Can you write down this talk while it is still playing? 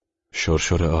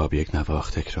شرشر آب یک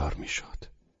نواخت تکرار میشد.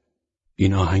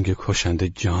 این آهنگ کشنده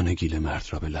جان گیله مرد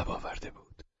را به لب آورده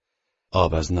بود.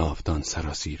 آب از ناودان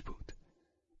سراسیر بود.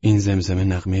 این زمزمه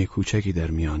نغمه کوچکی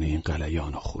در میان این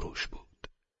غلیان و خروش بود.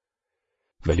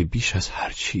 ولی بیش از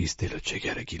هر چیز دل و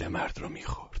جگر گیله مرد را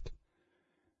میخورد.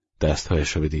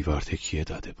 دستهایش را به دیوار تکیه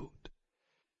داده بود.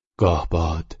 گاه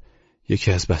باد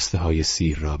یکی از بسته های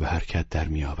سیر را به حرکت در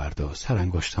می آورد و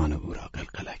سرانگشتان او را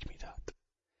قلقلک می داد.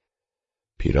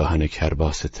 پیراهن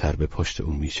کرباس تر به پشت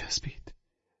او می چسبید.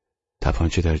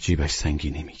 تپانچه در جیبش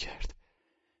سنگینی می کرد.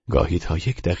 گاهی تا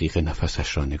 1 دقیقه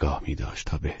نفسش را نگاه می داشت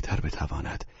تا بهتر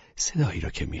بتواند صدایی را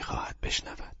که می خواهد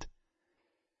بشنود.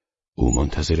 او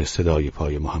منتظر صدای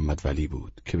پای محمد ولی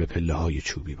بود که به پله های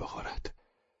چوبی بخورد.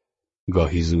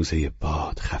 گاهی زوزه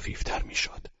باد خفیفتر می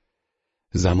شد.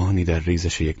 زمانی در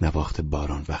ریزش یک نواخت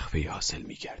باران وقفه‌ای حاصل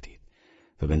می‌گردید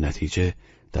و به نتیجه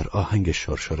در آهنگ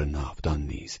شرشر ناودان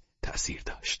نیز تأثیر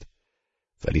داشت.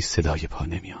 ولی صدای پا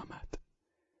نمی‌آمد.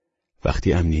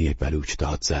 وقتی امنیه بلوچ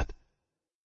داد زد: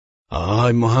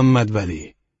 آهای محمد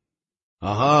ولی!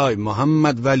 آهای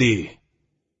محمد ولی!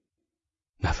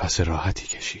 نفس راحتی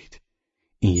کشید.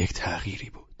 این یک تغییری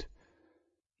بود.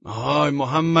 آهای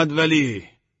محمد ولی!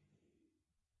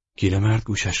 گیله مرد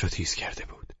گوشش را تیز کرده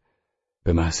بود.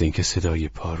 به محض اینکه صدای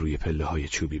پا روی پله‌های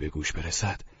چوبی به گوش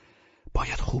برسد،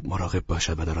 باید خوب مراقب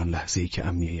باشد و در آن لحظه‌ای که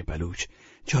امنیه بلوچ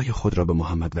جای خود را به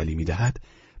محمد ولی می‌دهد،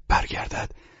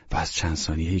 برگردد و از چند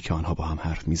ثانیه‌ای که آنها با هم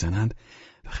حرف می‌زنند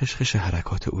و خشخش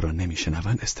حرکات او را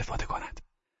نمی‌شنوند استفاده کند.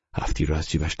 هفتی را از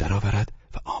جیبش درآورد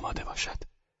و آماده باشد.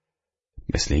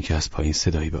 مثل اینکه از پایین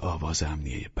صدایی به آواز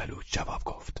امنیه بلوچ جواب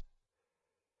گفت.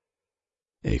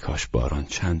 ای کاش باران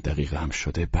چند دقیقه هم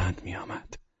شده بند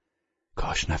می‌آمد.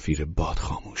 کاش نفیر باد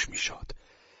خاموش میشد.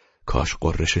 کاش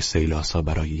قررش سیلاسا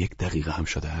برای 1 دقیقه هم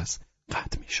شده است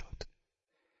قطع میشد.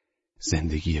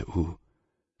 زندگی او،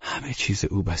 همه چیز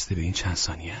او بسته به این چند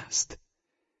ثانیه است.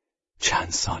 چند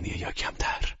ثانیه یا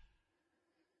کمتر.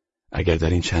 اگر در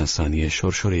این چند ثانیه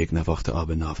شرشر یک نواخت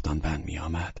آب ناودان بند می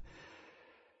آمد،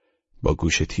 با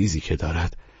گوش تیزی که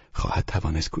دارد خواهد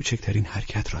توانست کوچکترین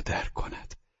حرکت را درک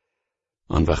کند.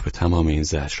 آن وقت به تمام این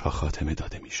زجرها خاتمه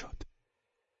داده می شد.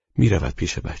 می رود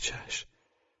پیش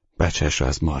بچهش را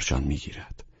از مارجان می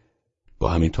گیرد.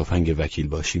 با همین تفنگ وکیل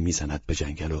باشی می زند به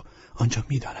جنگل و آنجا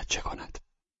می داند چه کند.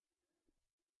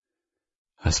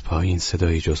 از پایین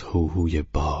صدایی جز هوهوی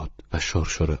باد و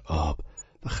شرشر آب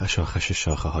و خشاخش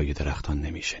شاخه های درختان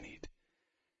نمی شنید.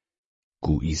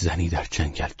 گویی زنی در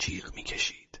جنگل جیغ می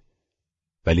کشید.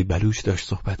 ولی بلوچ داشت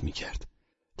صحبت می کرد.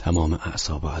 تمام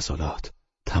اعصاب و عضلات،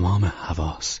 تمام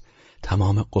حواس،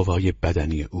 تمام قوای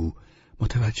بدنی او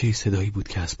متوجه صدایی بود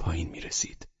که از پایین می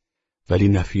رسید. ولی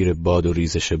نفیر باد و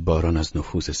ریزش باران از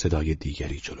نفوذ صدای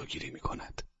دیگری جلوگیری می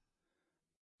کند.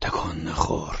 تکان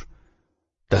نخور،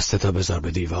 دستتا بذار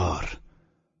به دیوار.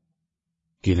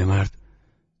 گیله مرد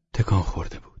تکان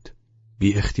خورده بود.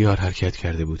 بی اختیار حرکت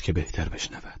کرده بود که بهتر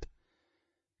بشنود.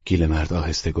 گیله مرد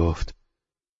آهسته گفت: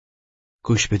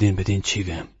 گوش بدین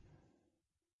چیوم.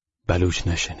 بلوچ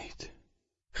نشنید.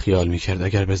 خیال میکرد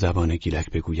اگر به زبان گیلک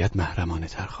بگوید محرمانه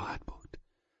تر خواهد بود.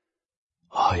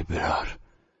 آی برار،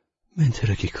 من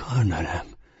ترکی کار نرم.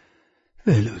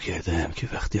 ولو کردم که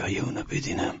وقتی اونا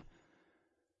بدینم.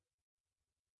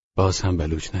 باز هم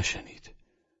بلوچ نشنید.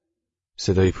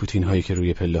 صدای پوتین هایی که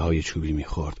روی پله های چوبی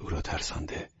میخورد او را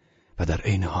ترسانده و در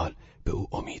عین حال به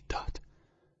او امید داد.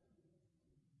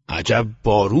 عجب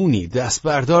بارونی، دست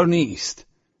بردار نیست.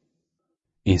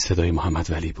 این صدای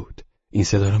محمد ولی بود. این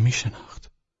صدا را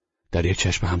میشناخت. در یک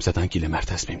چشم هم زدن گیله مرد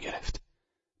تصمیم گرفت.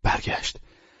 برگشت.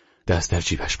 دست در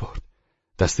جیبش برد.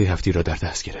 دسته هفتی را در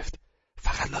دست گرفت.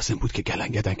 فقط لازم بود که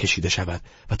گلنگدن کشیده شود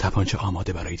و تپانچه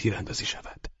آماده برای تیراندازی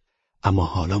شود. اما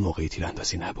حالا موقع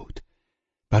تیراندازی نبود.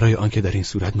 برای آنکه در این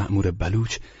صورت مأمور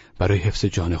بلوچ برای حفظ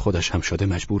جان خودش هم شده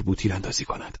مجبور بود تیراندازی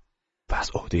کند و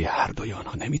از عهده هر دوی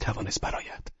آنها نمیتوانست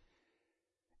براید.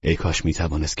 ای کاش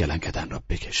میتوانست گلنگدن را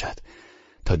بکشد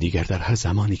تا دیگر در هر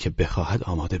زمانی که بخواهد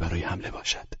آماده برای حمله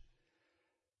باشد.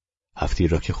 هفتی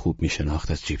را که خوب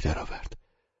میشناخت از جیب درآورد.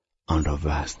 آن را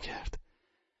وزن کرد.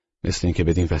 مثل اینکه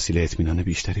بدین وسیله اطمینان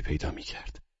بیشتری پیدا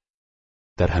میکرد.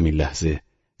 در همین لحظه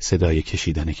صدای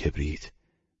کشیدن کبریت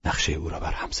نقشه او را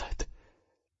برهم زد.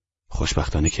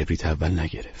 خوشبختانه کبریت اول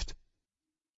نگرفت.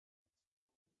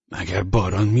 مگر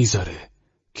باران میذاره؟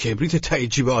 کبریت ته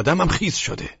جیب آدمم خیس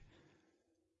شده.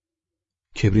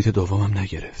 کبریت دومم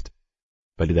نگرفت.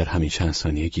 ولی در همین چند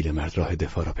ثانیه گیله مرد راه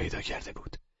دفاع را پیدا کرده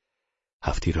بود.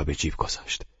 هفتی را به جیب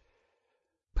گذاشت.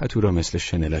 پتو را مثل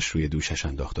شنلش روی دوشش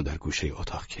انداخت و در گوشه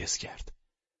اتاق کز کرد.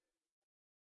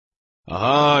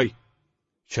 آهای!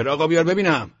 چراغا بیار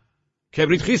ببینم.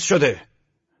 کبریت خیس شده.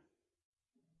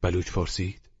 بلوچ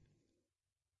پرسید.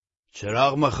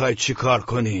 چراغ میخوای چی کار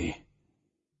کنی؟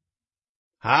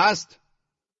 هست؟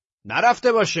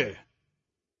 نرفته باشه.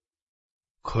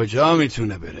 کجا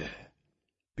میتونه بره؟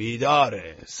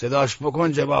 بیداره، صداش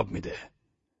بکن جواب میده.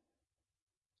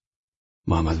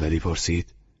 محمد ولی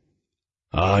پرسید.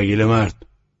 گیله مرد،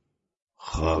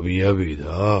 خوابی یا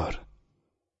بیدار؟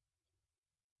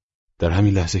 در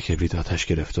همین لحظه کبریت آتش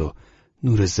گرفت و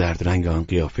نور زرد رنگ آن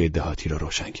قیافه دهاتی را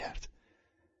روشن کرد.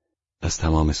 از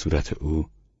تمام صورت او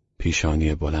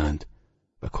پیشانی بلند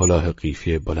و کلاه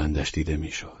قیفی بلندش دیده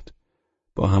میشد.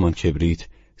 با همان کبریت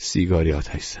سیگاری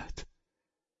آتش زد.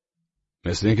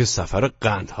 مثل اینکه سفر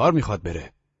قندهار میخواد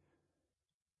بره.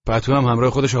 پتو هم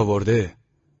همراه خودش آورده.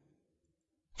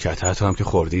 کته‌تو هم که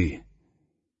خوردی.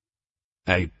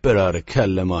 ای برار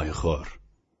کل ماه خور.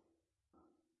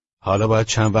 حالا باید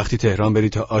چند وقتی تهران بری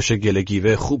تا آش گله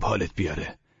گیوه خوب حالت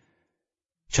بیاره.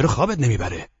 چرا خوابت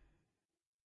نمیبره؟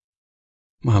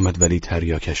 محمد ولی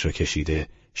تریاکش را کشیده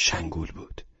شنگول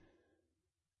بود.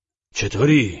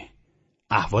 چطوری؟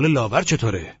 احوال لاور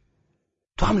چطوره؟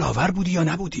 تو هم لاور بودی یا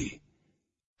نبودی؟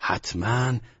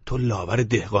 حتما تو لاور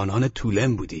دهقانان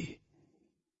طولم بودی.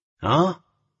 ها؟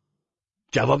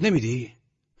 جواب نمیدی؟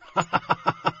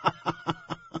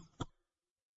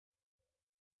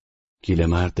 گیله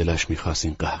مرد دلش میخواست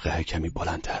این قهقه کمی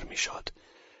بلندتر میشد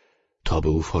تا به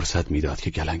او فرصت میداد که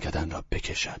گلنگدن را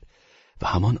بکشد و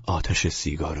همان آتش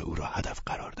سیگار او را هدف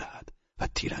قرار دهد و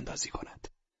تیراندازی کند.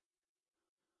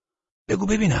 بگو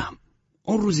ببینم،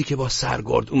 اون روزی که با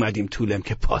سرگرد اومدیم طولم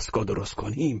که پاسگاه درست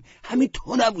کنیم، همین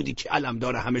تو نبودی که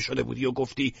علمدار همه شده بودی و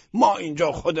گفتی ما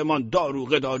اینجا خودمان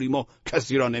داروغه داریم و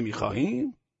کسی را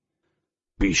نمیخواهیم؟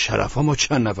 بیشرفا ما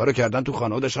چند نفر رو کردن تو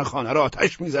خانه و داشتن خانه را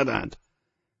آتش میزدند.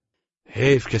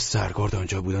 حیف که سرگرد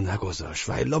آنجا بود و نگذاشت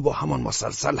و الا با همان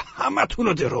مسلسل همتون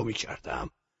رو درو میکردم.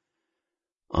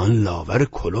 آن لاور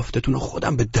کلفتتون رو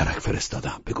خودم به درک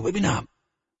فرستادم. بگو ببینم،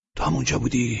 تو هم اونجا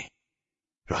بودی؟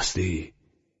 راستی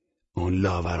اون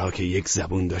لاورها که یک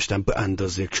زبون داشتن به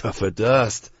اندازه کف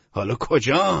دست حالا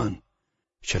کجان؟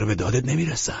 چرا به دادت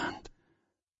نمیرسند؟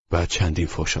 بعد چندین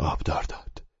فوش آبدار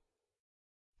داد.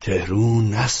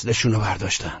 تهرون نسلشون رو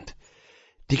برداشتند.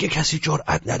 دیگه کسی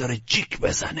جرأت نداره جیک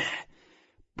بزنه.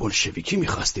 بلشویکی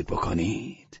میخواستید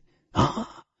بکنید؟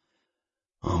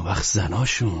 آن وقت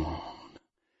زناشون،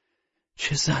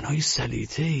 چه زنای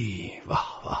سلیطه‌ای.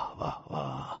 واه واه واه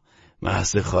واه.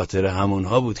 محض خاطر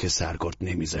همونها بود که سرگرد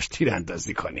نمیذاشت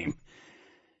تیراندازی کنیم.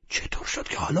 چطور شد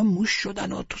که حالا موش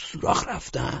شدن و تو سوراخ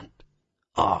رفتن؟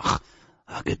 آخ،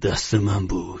 اگه دست من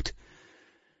بود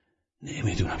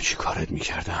نمیدونم چی کارت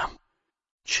میکردم.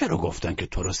 چرا گفتن که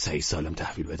تو رو 3 سالم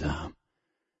تحویل بدم؟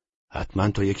 حتما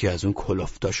تو یکی از اون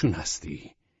کلفتاشون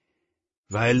هستی.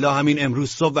 و الا همین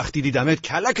امروز صبح وقتی دیدمت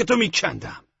کلکتو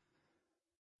میکندم.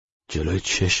 جلوی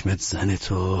چشمت زن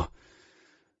تو.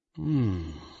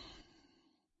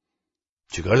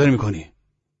 چیکار داری میکنی؟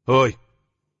 هوی،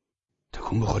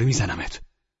 تکون بخوری میزنمت.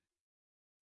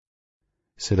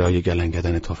 صدای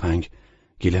گلنگدن تفنگ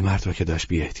گیله مرد را که داشت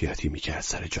بی احتیاطی میکرد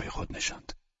سر جای خود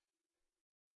نشاند.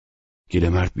 گیله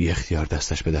مرد بی اختیار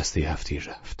دستش به دسته هفتیر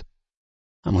رفت.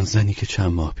 همان زنی که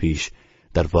چند ماه پیش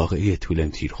در واقعه طولم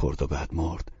تیر خورد و بعد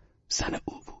مرد زن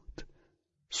او بود.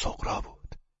 سغرا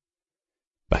بود.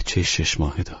 بچه 6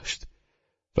 ماهه داشت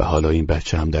و حالا این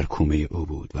بچه هم در کومه او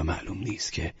بود و معلوم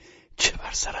نیست که چه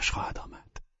بر سرش خواهد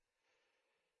آمد.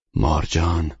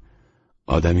 مارجان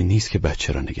آدمی نیست که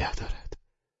بچه را نگه دارد.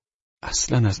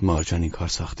 اصلاً از مارجان این کار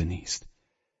ساخته نیست.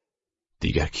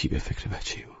 دیگر کی به فکر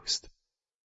بچه اوست؟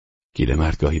 گیله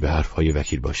مرد گاهی به حرفهای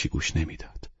وکیل باشی گوش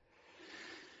نمیداد.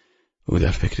 او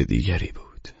در فکر دیگری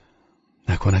بود.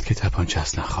 نکند که تپانچه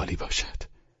اصلا خالی باشد.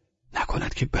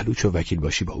 نکند که بلوچ و وکیل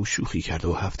باشی با او شوخی کرده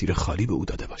و هفتیر خالی به او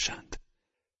داده باشند.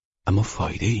 اما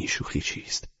فایده این شوخی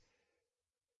چیست؟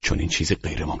 چون این چیز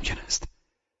غیر ممکن است.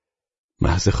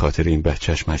 محض خاطر این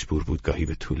بچهش مجبور بود گاهی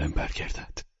به طولم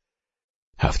برگردد.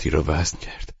 هفتیر را وزن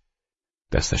کرد.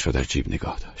 دستش را در جیب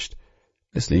نگاه داشت.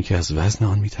 مثل اینکه از وزن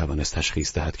آن میتوانست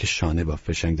تشخیص دهد که شانه با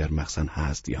فشنگ در مخزن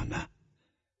هست یا نه.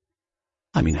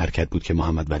 همین حرکت بود که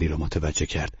محمد ولی را متوجه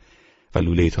کرد و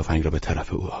لوله تفنگ را به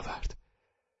طرف او آورد.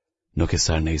 نوک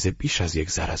سرنیزه بیش از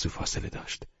 1 ذره از او فاصله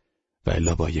داشت و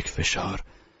الا با یک فشار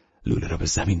لوله را به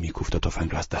زمین میکوفت و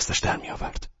تفنگ را از دستش در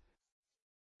میآورد.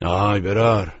 آی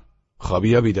برار، خوابی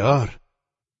یا بیدار؟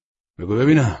 بگو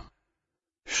ببینم،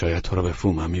 شاید تو را به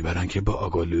فومن میبرن که با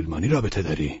آقا لولمانی رابطه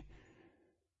داری.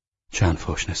 چند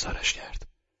فحش نثارش کرد.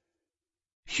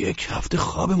 1 هفته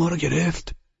خواب ما را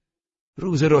گرفت.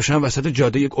 روز روشن وسط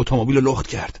جاده یک اتومبیل رو لخت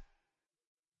کرد.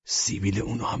 سیبیل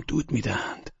اونو هم دود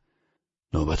میدند.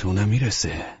 نوبت اونم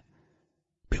میرسه.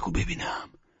 بگو ببینم،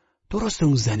 درست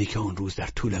اون زنی که اون روز در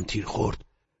طولم تیر خورد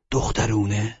دختر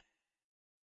اونه؟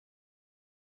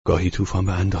 گاهی طوفان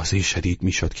به اندازه شدید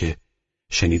میشد که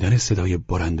شنیدن صدای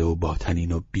برنده و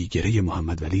باطنین و بیگره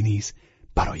محمد ولی نیز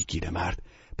برای گیله مرد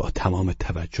با تمام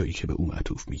توجهی که به او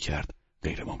معطوف میکرد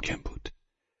غیر ممکن بود.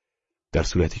 در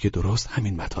صورتی که درست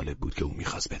همین مطالب بود که او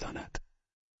میخواست بداند.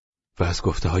 و از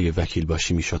گفته‌های وکیل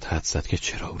باشی میشد حدس زد که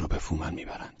چرا او را به فومن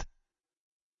میبرند.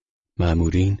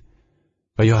 مامورین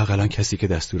و یا حداقل کسی که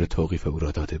دستور توقیف او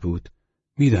را داده بود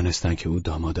میدانستند که او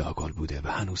داماد آگل بوده و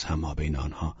هنوز هم مابین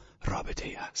آنها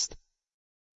رابطه‌ای است.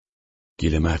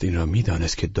 گیله مرد این را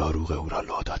میدانست که داروغ او را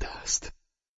لو داده است.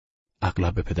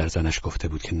 اغلب به پدر زنش گفته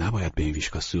بود که نباید به این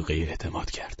ویشکا سوغه‌ای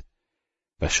اعتماد کرد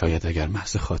و شاید اگر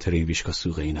محض خاطر این ویشکا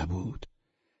سوغه‌ای نبود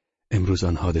امروز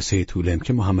آن حادثه طولم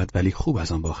که محمد ولی خوب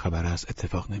از آن باخبر است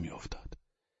اتفاق نمی‌افتاد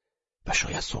و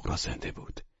شاید سغرا زنده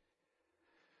بود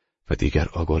و دیگر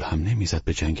آگل هم نمیزد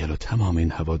به جنگل و تمام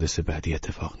این حوادث بعدی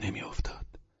اتفاق نمی‌افتاد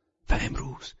و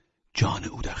امروز جان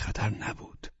او در خطر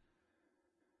نبود.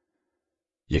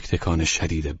 یک تکان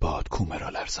شدید باد کومه را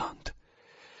لرزاند.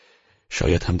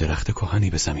 شاید هم درخت کهنی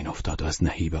به زمین افتاد و از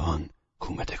نهیب آن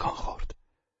کومه تکان خورد.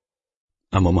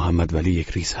 اما محمد ولی یک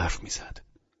ریز حرف میزد.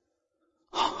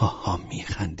 ها ها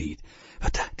میخندید و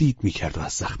تهدید میکرد و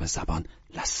از زخم زبان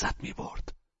لذت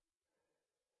میبرد.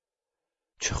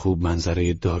 چه خوب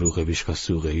منظره داروغ ویشکا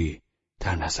سوغه‌ای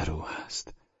در نظر او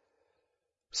هست.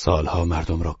 سالها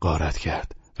مردم را غارت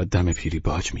کرد و دم پیری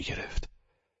باج میگرفت.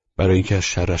 برای اینکه از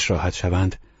شرش راحت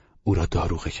شوند او را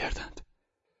داروغه کردند.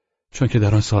 چون که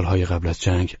در آن سالهای قبل از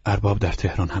جنگ ارباب در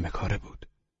تهران همه کاره بود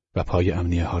و پای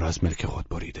امنیه ها را از ملک خود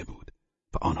بریده بود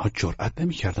و آنها جرأت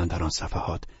نمی‌کردند در آن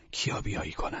صفحات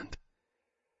کیابیایی کنند.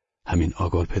 همین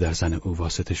آگل پدر زن او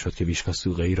واسطه شد که ویشکا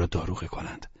سوغه‌ای را داروغه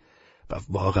کنند و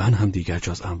واقعا هم دیگر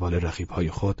جز اموال رقیب‌های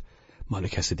خود مال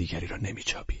کس دیگری را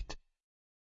نمی‌چابید.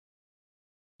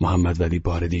 محمد ولی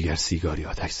بار دیگر سیگاری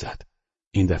آتش زد.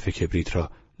 این دفعه کبریت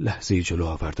را لحظه‌ای جلو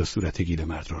آورد و صورت گیله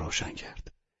مرد را روشن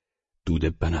کرد.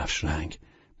 دود بنفش رنگ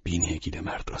بینی گیله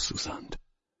مرد را سوزاند.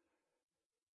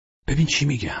 ببین چی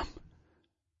میگم.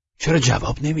 چرا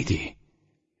جواب نمیدی؟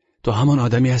 تو همان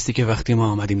آدمی هستی که وقتی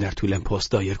ما آمدیم در طولم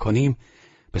پست دایر کنیم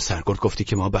به سرگرد گفتی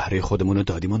که ما بهره خودمونو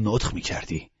دادیم و نطق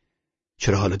میکردی.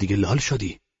 چرا حالا دیگه لال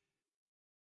شدی؟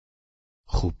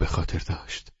 خوب به خاطر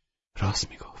داشت. راست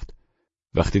میگفت.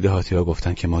 وقتی دهاتی‌ها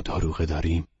گفتن که ما داروغه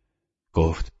داریم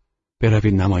گفت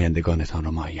بروید نمایندگانتان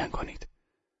را معین کنید.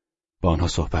 با آنها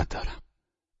صحبت دارم.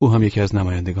 او هم یکی از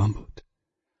نمایندگان بود.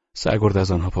 سرگرد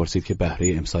از آنها پرسید که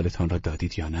بهره امسالتان را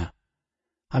دادید یا نه.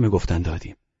 همه گفتن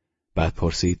دادیم. بعد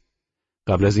پرسید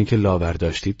قبل از اینکه لاور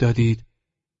داشتید دادید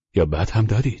یا بعد هم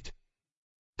دادید؟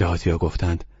 دهاتی‌ها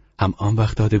گفتند هم آن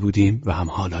وقت داده بودیم و هم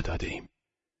حالا داده ایم.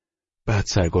 بعد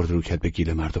سرگرد رو کرد به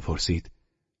گیله مرد و پرسید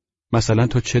مثلا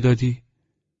تو چه دادی؟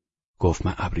 گفت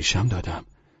من ابریشم دادم،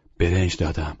 برنج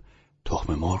دادم،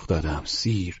 تخم مرغ دادم،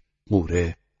 سیر،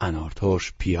 موره،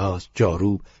 انارترش، پیاز،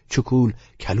 جاروب، چکول،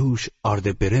 کلوش،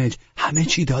 آرد برنج، همه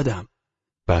چی دادم.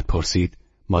 بعد پرسید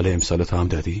مال امسال تو هم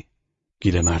دادی؟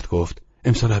 گیله مرد گفت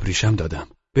امسال ابریشم دادم،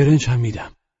 برنج هم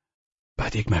میدم.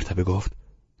 بعد یک مرتبه گفت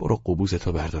برو قبوز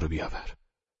تو بردار و بیاور.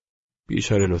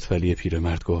 بیچاره لطفعلی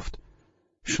پیرمرد گفت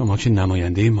شما که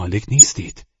نماینده مالک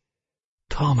نیستید.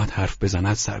 تا آمد حرف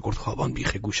بزند سرگرد خوابان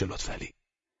بیخ گوش لطفعلی.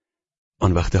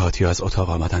 آن وقت دهاتی از اتاق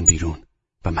آمدن بیرون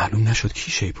و معلوم نشد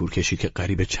کی شیپور کشید که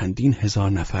قریب چندین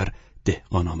هزار نفر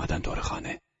دهقان آمدن دور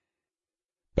خانه.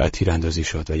 بعد تیراندازی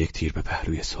شد و یک تیر به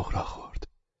پهلوی سغرا خورد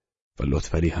و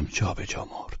لطفعلی هم جا به جا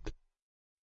مرد.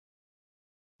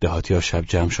 دهاتی‌ها شب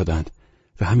جمع شدند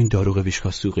و همین داروغ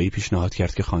ویشکا سوغه‌ای پیشنهاد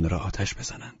کرد که خانه را آتش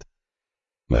بزنند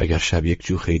و اگر شب یک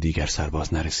جوخه دیگر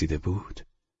سرباز نرسیده بود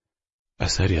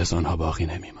اثری از آنها باقی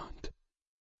نمی‌ماند.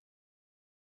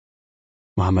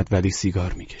 محمد ولی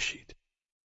سیگار می‌کشید.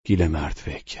 گیله مرد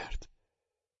فکر کرد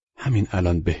همین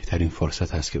الان بهترین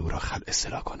فرصت است که او را خلع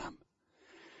اصلاح کنم.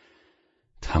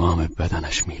 تمام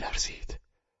بدنش می‌لرزید.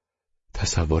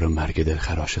 تصور مرگ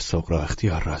دلخراش سغرا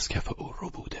اختیار را از کف او رو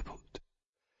بوده بود.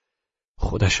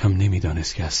 خودش هم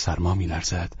نمی‌دانست که از سرما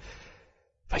می‌لرزد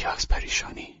و یا از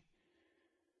پریشانی.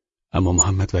 اما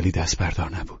محمد ولی دست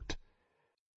بردار نبود.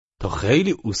 تو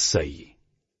خیلی اوستایی.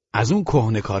 از اون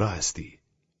کهنه‌کارا هستی.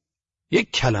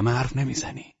 یک کلمه حرف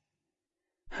نمیزنی.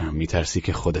 هم میترسی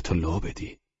که خودتو لو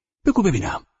بدی. بگو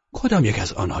ببینم کدام یک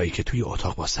از آنهایی که توی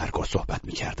اتاق با سرگرد صحبت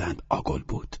میکردند آگل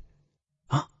بود؟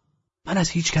 من از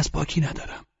هیچ کس باکی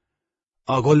ندارم.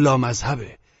 آگل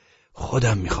لامذهبه.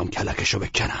 خودم میخوام کلکشو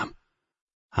بکنم.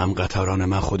 هم قطاران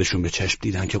من خودشون به چشم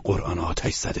دیدن که قرآن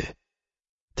آتش زده.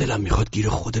 دلم میخواد گیر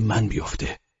خود من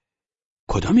بیفته.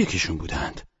 کدام یکیشون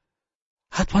بودند؟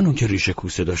 حتما اون که ریشه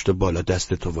کوسه داشت و بالا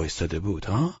دست تو وایستاده بود،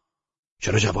 ها؟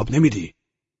 چرا جواب نمیدی؟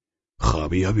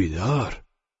 خوابی یا بیدار؟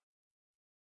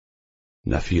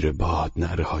 نفیر باد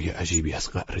نعره‌های عجیبی از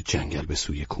قعر جنگل به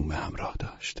سوی کومه همراه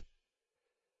داشت.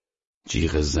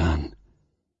 جیغ زن،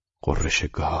 قررش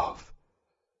گاو،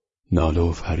 ناله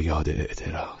و فریاد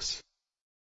اعتراض.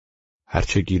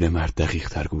 هرچه گیله مرد دقیق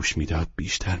تر گوش میداد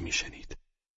بیشتر میشنید.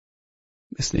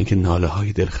 مثل اینکه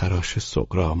ناله‌های دلخراش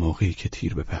سغرا موقعی که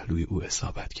تیر به پهلوی او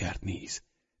اصابت کرد نیز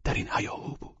در این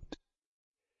هیاهو بود.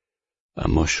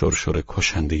 اما شرشر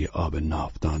کشنده آب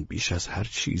ناودان بیش از هر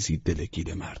چیزی دل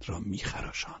گیله مرد را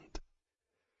میخراشاند.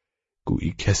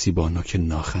 گویی کسی با نوک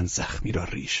ناخن زخمی را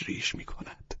ریش ریش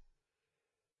میکند.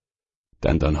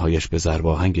 دندانهایش به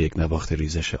ضرباهنگ یک نواخت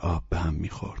ریزش آب به هم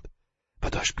میخورد و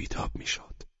داشت بیتاب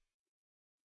میشد.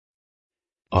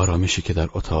 آرامشی که در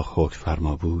اتاق حکم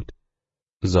فرما بود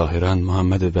ظاهراً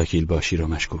محمد وکیل باشی را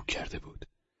مشکوک کرده بود.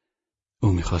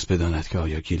 او میخواست بداند که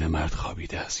آیا گیله مرد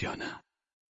خوابیده است یا نه.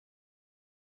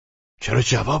 چرا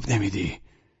جواب نمیدی؟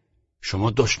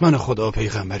 شما دشمن خدا و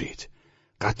پیغمبرید.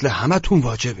 قتل همتون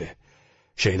واجبه.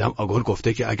 شنیدم آگل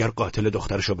گفته که اگر قاتل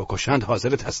دخترشو بکشند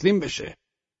حاضر تسلیم بشه.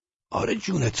 آره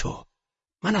جون تو.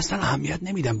 من اصلا اهمیت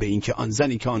نمیدم به این که آن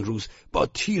زنی که آن روز با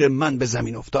تیر من به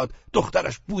زمین افتاد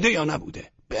دخترش بوده یا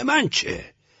نبوده. به من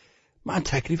چه؟ من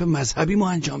تکلیف مذهبیمو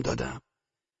انجام دادم.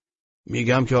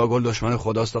 میگم که آگل دشمن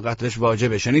خداست و قتلش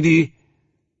واجبه. شنیدی؟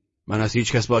 من از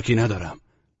هیچ کس باکی ندارم.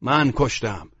 من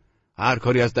کشتم. هر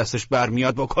کاری از دستش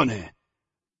برمیاد بکنه.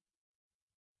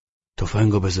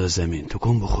 تفنگو بذار زمین، تو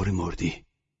کن بخوری مردی.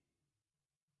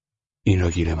 این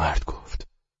را گیله مرد گفت.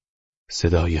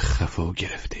 صدای خفه و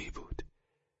گرفته‌ای بود.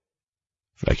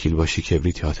 وکیل باشی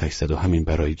کبریتی آتش زد و همین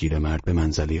برای گیله مرد به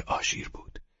منزله آشیر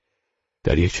بود.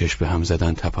 در یک چشم به هم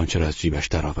زدن تپانچه را از جیبش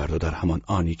درآورد و در همان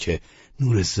آنی که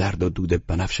نور زرد و دود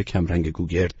بنفش کمرنگ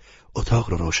گوگرد اتاق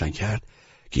را روشن کرد،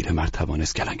 گیله مرد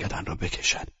توانست گلنگدن را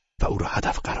بکشد و او را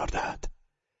هدف قرار دهد.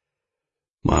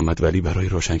 محمد ولی برای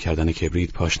روشن کردن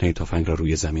کبریت پاشنه تفنگ را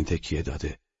روی زمین تکیه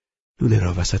داده، لوله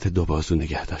را وسط دو بازو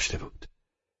نگه داشته بود.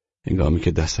 هنگامی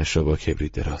که دستش را با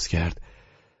کبریت دراز کرد،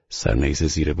 سرنیزه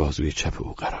زیر بازوی چپ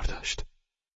او قرار داشت.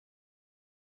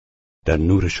 در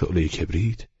نور شعله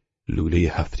کبریت، لوله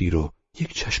هفتی رو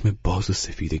یک چشم باز و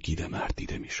سفید گیله مرد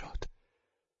دیده میشد.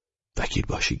 وکیل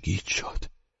باشی گیج شد.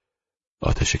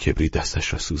 آتش کبریت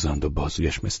دستش را سوزاند و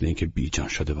بازویش مثل اینکه بیجان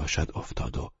شده باشد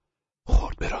افتاد و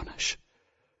خورد به رانش.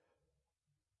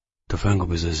 تفنگو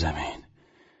بذار زمین،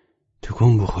 تو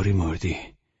کن بخوری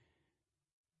مردی.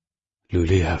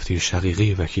 لوله هفتی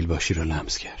شقیقه وکیل باشی را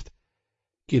لمس کرد.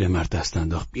 گیله مرد دست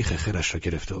انداخت، بیخ خرش را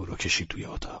گرفت و او را کشید توی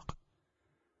اتاق.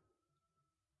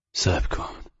 صبر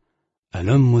کن،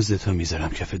 الان مزدتو میذارم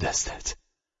کف دستت.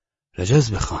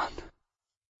 رجز بخوان.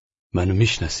 منو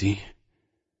میشناسی؟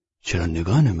 چرا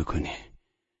نگاه نمیکنی؟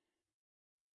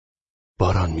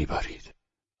 باران میبارید،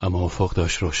 اما افق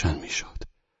داشت روشن میشد.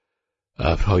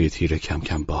 ابرهای تیره کم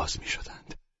کم باز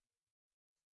میشدند.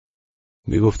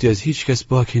 میگفتی از هیچ کس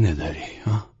باکی نداری،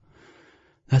 ها؟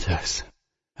 نترس،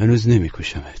 هنوز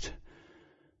نمیکشمت.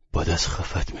 با دست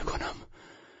خفت میکنم.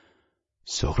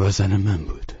 سغرا زن من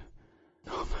بود.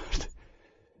 نامرد،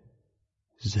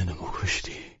 زنمو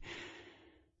کشتی.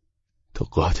 تو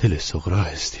قاتل سغرا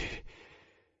هستی.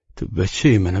 تو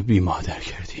بچه منو بی مادر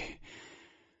کردی.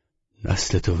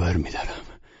 نسل تو ور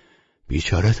میدارم،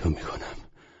 بیچارتو میکنم.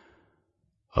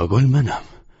 آگل منم،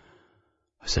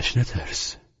 ازش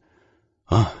نترس.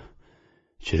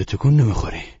 چرا تکون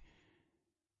نمیخوری؟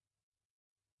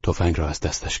 تفنگ را از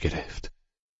دستش گرفت.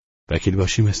 وکیل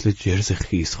باشی مثل جرز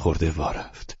خیس خورده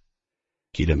وارفت.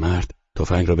 گیله مرد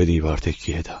تفنگ را به دیوار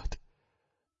تکیه داد.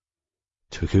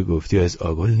 تو که گفتی از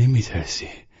آگل نمیترسی.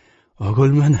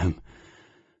 آگل منم،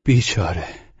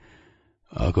 بیچاره.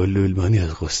 آگل لولبانی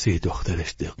از غصه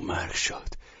دخترش دقمرگ شد.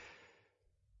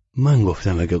 من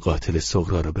گفتم اگه قاتل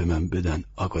سغرا را به من بدن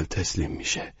آگل تسلیم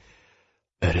میشه.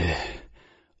 اره،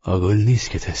 آگل نیست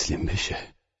که تسلیم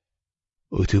بشه.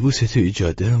 اتوبوس توی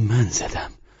جاده رو من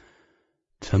زدم.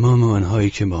 تمام آنهایی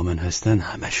که با من هستن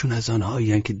همشون از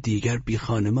آنهایی هستن که دیگر بی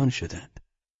خانمان شدند.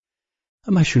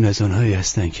 همشون از آنهایی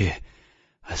هستن که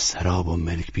از سراب و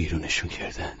ملک بیرونشون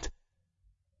کردند.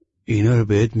 اینا رو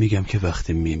بهت میگم که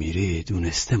وقتی میمیری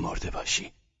دونسته مرده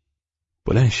باشی.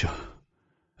 بلند شو.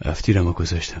 افتیرمو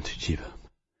گذاشتم تو جیبم.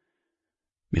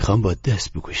 میخوام با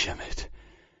دست بکشمت.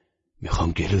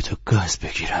 میخوام گلوتو گاز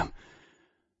بگیرم.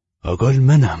 آگل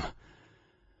منم.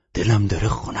 دلم داره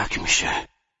خنک میشه.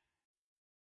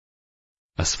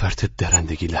 از فرط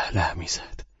درندگی له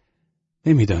میزد.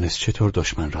 نمیدانست چطور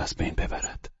دشمن را از بین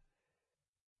ببرد.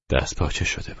 دست پاچه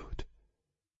شده بود.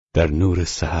 در نور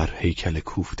سحر هیکل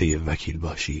کوفته وکیل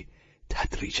باشی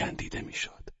تدریجاً دیده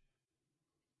میشد.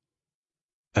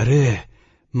 اره،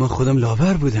 من خودم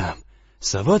لاور بودم،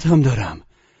 سواد هم دارم.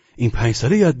 این 5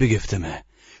 ساله یاد بگفتمه،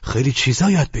 خیلی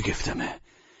چیزا یاد بگفتمه.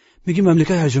 میگی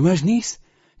مملکت هرجمش نیست؟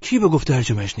 کی بگفته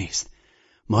هرجمش نیست؟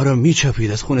 ما را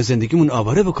میچپید، از خون زندگیمون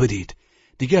آواره بکدید.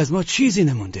 دیگه از ما چیزی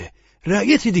نمونده،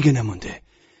 رعیتی دیگه نمونده.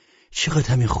 چقدر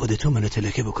همین خودتو منو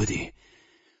تلکه بکدی.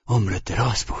 عمرت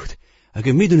دراز بود.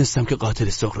 اگه میدونستم که قاتل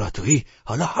سقراطویی،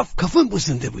 حالا 7 کفن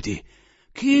بوسنده بودی.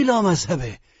 کی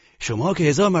لامذهبه؟ شما که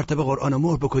 1000 مرتبه قرآن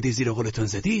مهر بکدی زیر قولتون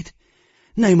زدید؟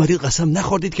 نیومدید قسم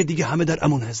نخوردید که دیگه همه در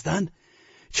امان هستن؟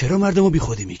 چرا مردمو بی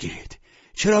خودی میگیرید؟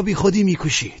 چرا بی خودی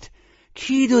میکشید؟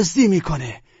 کی دزدی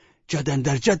میکنه؟ جدن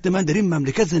در جد من در این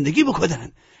مملکت زندگی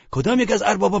بکنن. کدام یک از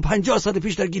اربابا 50 سال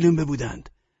پیش در گیلان بودند؟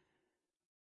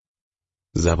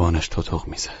 زبانش تتق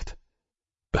میزد.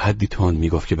 به حدی تند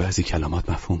میگفت که بعضی کلمات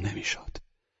مفهوم نمیشد.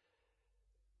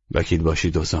 وکیل باشی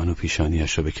 2 زانو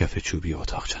پیشانیش را به کف چوبی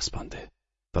اتاق چسبانده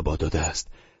و با 2 دست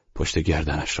پشت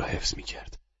گردنش را حفظ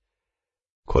میکرد.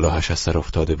 کلاهش از سر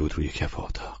افتاده بود روی کف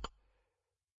اتاق.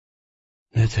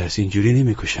 نترس، اینجوری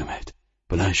نمیکشمت.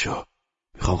 بلند شو،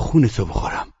 میخوام خونتو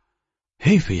بخورم.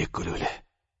 حیف یک گلوله.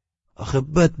 آخه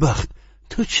بدبخت،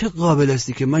 تو چه قابل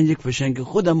هستی که من یک فشنگ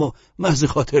خودم و محض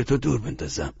خاطر تو دور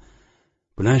بندازم؟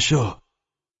 بلند شو.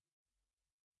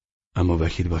 اما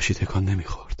وکیل باشی تکان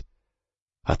نمیخورد.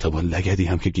 حتی با لگدی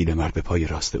هم که گیله مرد به پای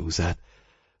راست او زد،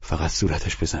 فقط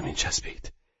صورتش به زمین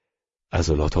چسبید.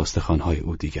 عضلات و استخوان‌های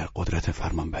او دیگر قدرت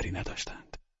فرمانبری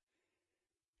نداشتند.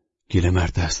 گیله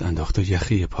مرد دست انداخت و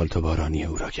یخی پالتو بارانی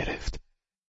او را گرفت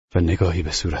و نگاهی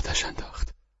به صورتش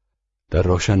انداخت. در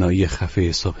روشنایی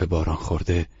خفه صبح باران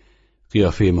خورده،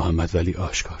 قیافه محمد ولی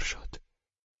آشکار شد.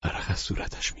 عرق از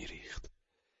صورتش میریخت.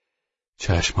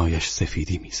 چشمهایش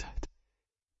سفیدی میزد.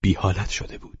 بی حالت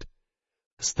شده بود.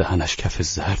 از دهنش کف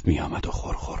زرد میآمد و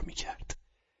خورخور میکرد.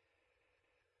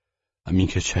 همین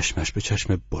که چشمش به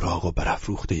چشم براق و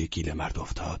برافروخته گیله مرد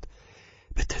افتاد،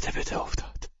 به تته بته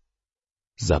افتاد.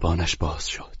 زبانش باز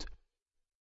شد.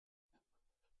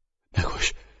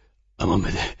 نکش، امان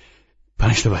بده.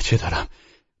 5 تا بچه دارم.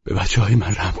 به بچه‌های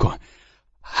من رحم کن.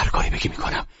 هر کاری بگی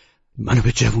میکنم. منو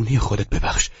به جوونی خودت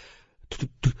ببخش.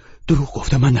 دروغ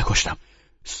گفتم، من نکشتم.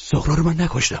 سغرا رو من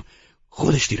نکشتم.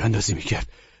 خودش تیراندازی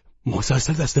میکرد.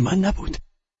 مسلسل دست من نبود.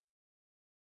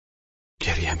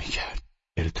 گریه میکرد.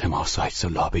 التماس و عجز و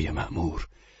لابه مأمور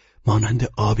مانند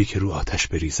آبی که رو آتش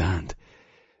بریزند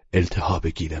التهاب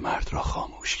گیله مرد را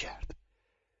خاموش کرد.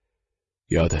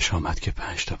 یادش آمد که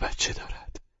 5 تا بچه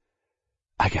دارد.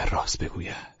 اگر راست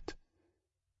بگوید.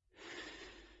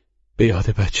 به یاد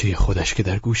بچه خودش که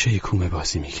در گوشه کومه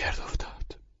بازی میکرد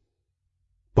افتاد.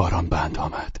 باران بند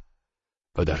آمد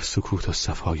و در سکوت و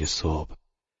صفای صبح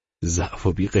ضعف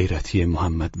و بیغیرتی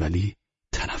محمد ولی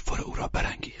تنفر او را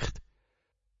برانگیخت.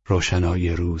 روشنایی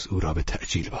روز او را به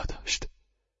تعجیل واداشت.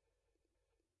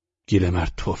 گیله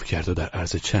مرد توف کرد و در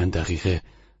عرض چند دقیقه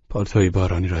پالتوی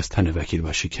بارانی را از تن وکیل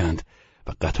باشی کند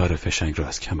و قطار فشنگ را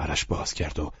از کمرش باز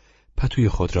کرد و پتوی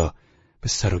خود را به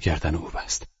سر و گردن او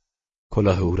بست.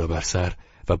 کلاه او را بر سر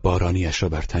و بارانیش را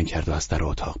بر تن کرد و از در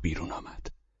اتاق بیرون آمد.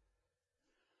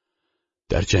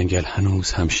 در جنگل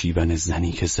هنوز هم شیون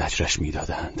زنی که زجرش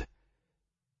میدادند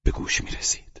به گوش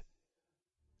میرسید.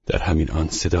 در همین آن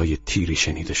صدای تیری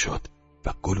شنیده شد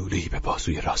و گلوله‌ای به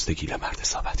بازوی راست گیله مرد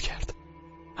اصابت کرد.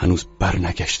 هنوز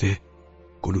برنگشته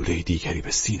گلوله دیگری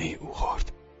به سینه او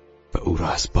خورد و او را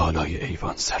از بالای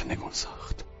ایوان سرنگون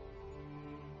ساخت.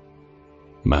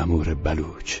 مأمور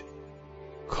بلوچ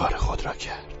کار خود را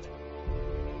کرد.